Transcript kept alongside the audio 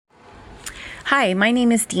Hi, my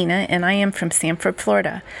name is Dina, and I am from Sanford,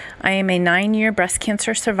 Florida. I am a 9-year breast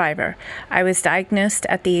cancer survivor. I was diagnosed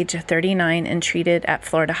at the age of 39 and treated at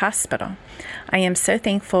Florida Hospital. I am so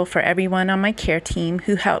thankful for everyone on my care team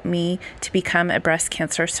who helped me to become a breast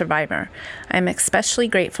cancer survivor. I am especially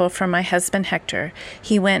grateful for my husband, Hector.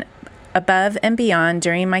 He went above and beyond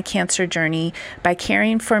during my cancer journey by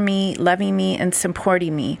caring for me, loving me, and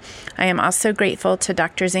supporting me. I am also grateful to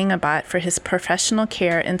Dr. Zangabat for his professional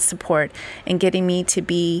care and support in getting me to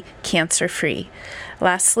be cancer-free.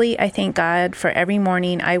 Lastly, I thank God for every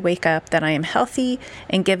morning I wake up that I am healthy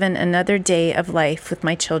and given another day of life with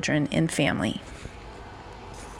my children and family.